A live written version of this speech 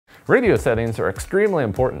Radio settings are extremely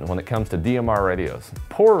important when it comes to DMR radios.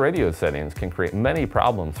 Poor radio settings can create many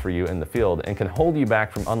problems for you in the field and can hold you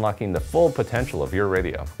back from unlocking the full potential of your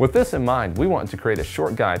radio. With this in mind, we want to create a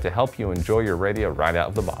short guide to help you enjoy your radio right out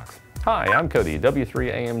of the box. Hi, I'm Cody,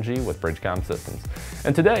 W3AMG with Bridgecom Systems,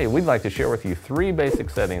 and today we'd like to share with you 3 basic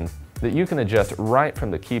settings that you can adjust right from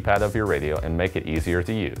the keypad of your radio and make it easier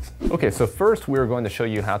to use. Okay, so first we're going to show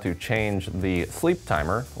you how to change the sleep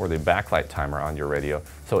timer or the backlight timer on your radio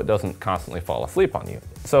so it doesn't constantly fall asleep on you.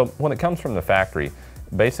 So when it comes from the factory,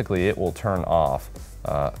 basically it will turn off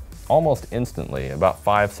almost instantly, about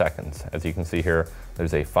 5 seconds. As you can see here,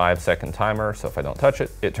 there's a 5-second timer, so if I don't touch it,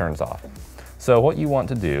 it turns off. So what you want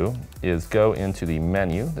to do is go into the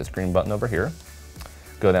menu, this green button over here,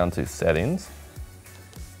 go down to Settings,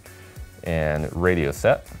 and Radio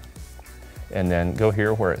Set, and then go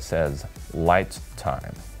here where it says Light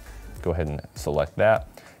Time. Go ahead and select that.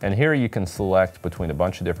 And here you can select between a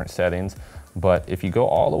bunch of different settings, but if you go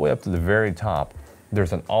all the way up to the very top,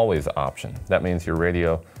 there's an always option. That means your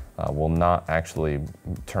radio will not actually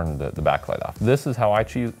turn the backlight off. This is how I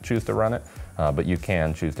choose to run it, but you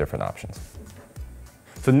can choose different options.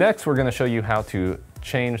 So next we're going to show you how to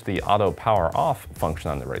change the auto power off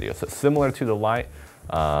function on the radio. So similar to the light,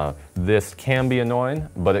 this can be annoying,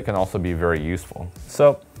 but it can also be very useful.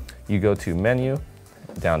 So you go to Menu,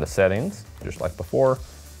 down to Settings, just like before,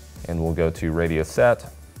 and we'll go to Radio Set,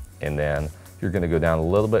 and then you're going to go down a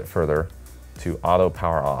little bit further to Auto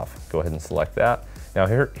Power Off. Go ahead and select that. Now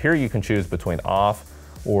here you can choose between off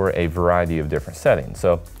or a variety of different settings.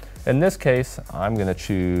 So in this case, I'm going to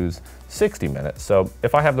choose 60 minutes. So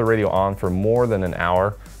if I have the radio on for more than an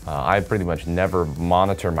hour, I pretty much never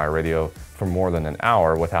monitor my radio for more than an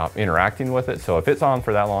hour without interacting with it. So if it's on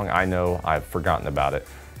for that long, I know I've forgotten about it,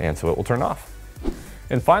 and so it will turn off.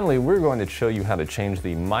 And finally, we're going to show you how to change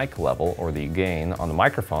the mic level or the gain on the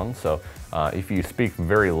microphone. So if you speak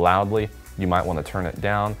very loudly, you might want to turn it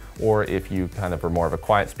down, or if you kind of are more of a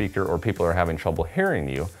quiet speaker or people are having trouble hearing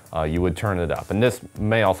you, you would turn it up. And this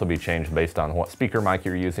may also be changed based on what speaker mic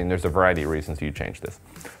you're using. There's a variety of reasons you change this.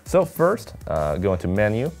 So first, go into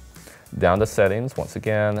Menu, down to Settings once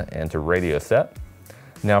again, and to Radio Set.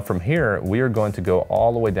 Now from here, we are going to go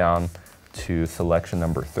all the way down to selection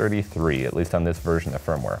number 33, at least on this version of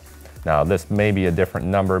firmware. Now this may be a different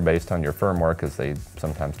number based on your firmware because they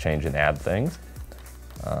sometimes change and add things.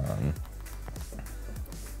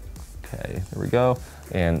 Okay, here we go.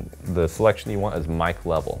 And the selection you want is mic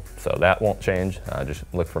level. So that won't change, just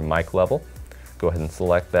look for mic level. Go ahead and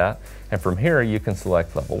select that. And from here you can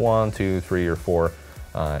select level 1, 2, 3, or 4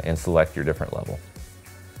 and select your different level.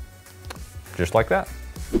 Just like that.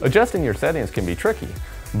 Adjusting your settings can be tricky,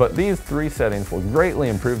 but these 3 settings will greatly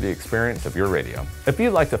improve the experience of your radio. If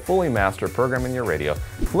you'd like to fully master programming your radio,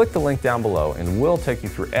 click the link down below and we'll take you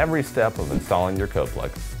through every step of installing your code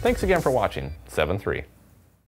plug. Thanks again for watching 7.3.